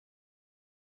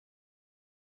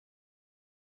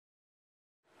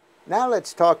Now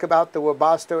let's talk about the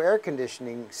Webasto air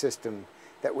conditioning system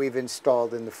that we've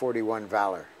installed in the 41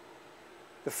 Valor.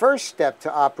 The first step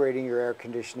to operating your air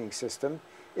conditioning system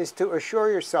is to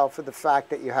assure yourself of the fact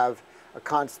that you have a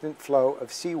constant flow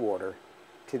of seawater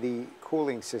to the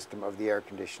cooling system of the air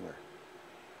conditioner.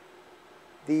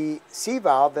 The sea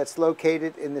valve that's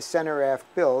located in the center aft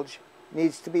bilge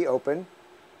needs to be open.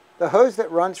 The hose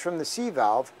that runs from the sea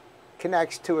valve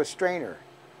connects to a strainer.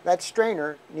 That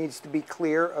strainer needs to be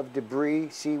clear of debris,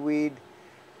 seaweed,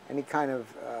 any kind of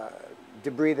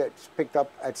debris that's picked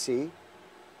up at sea.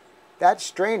 That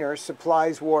strainer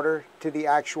supplies water to the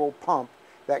actual pump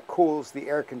that cools the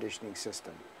air conditioning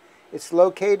system. It's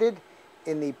located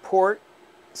in the port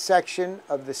section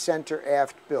of the center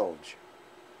aft bilge.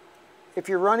 If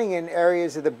you're running in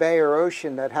areas of the bay or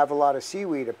ocean that have a lot of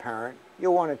seaweed apparent,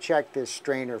 you'll want to check this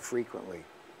strainer frequently.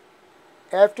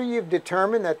 After you've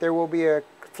determined that there will be a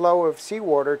flow of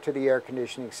seawater to the air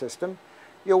conditioning system,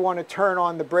 you'll want to turn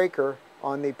on the breaker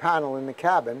on the panel in the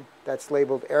cabin that's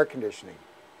labeled air conditioning.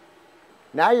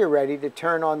 Now you're ready to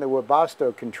turn on the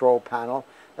Webasto control panel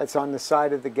that's on the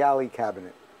side of the galley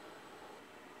cabinet.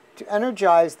 To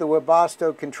energize the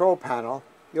Webasto control panel,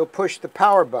 you'll push the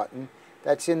power button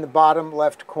that's in the bottom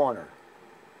left corner.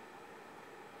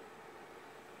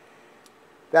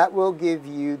 That will give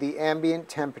you the ambient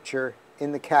temperature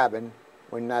in the cabin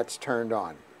when that's turned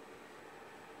on.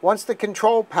 Once the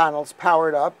control panel's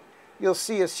powered up, you'll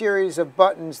see a series of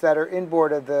buttons that are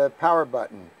inboard of the power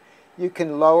button. You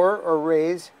can lower or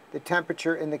raise the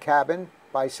temperature in the cabin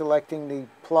by selecting the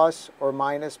plus or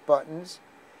minus buttons.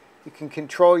 You can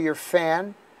control your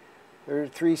fan. There are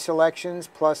 3 selections,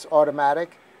 plus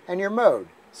automatic, and your mode,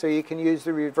 so you can use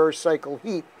the reverse cycle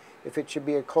heat if it should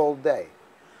be a cold day.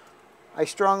 I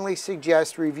strongly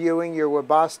suggest reviewing your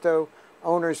Webasto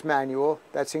owner's manual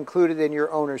that's included in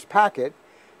your owner's packet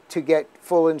to get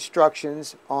full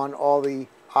instructions on all the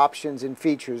options and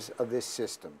features of this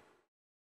system.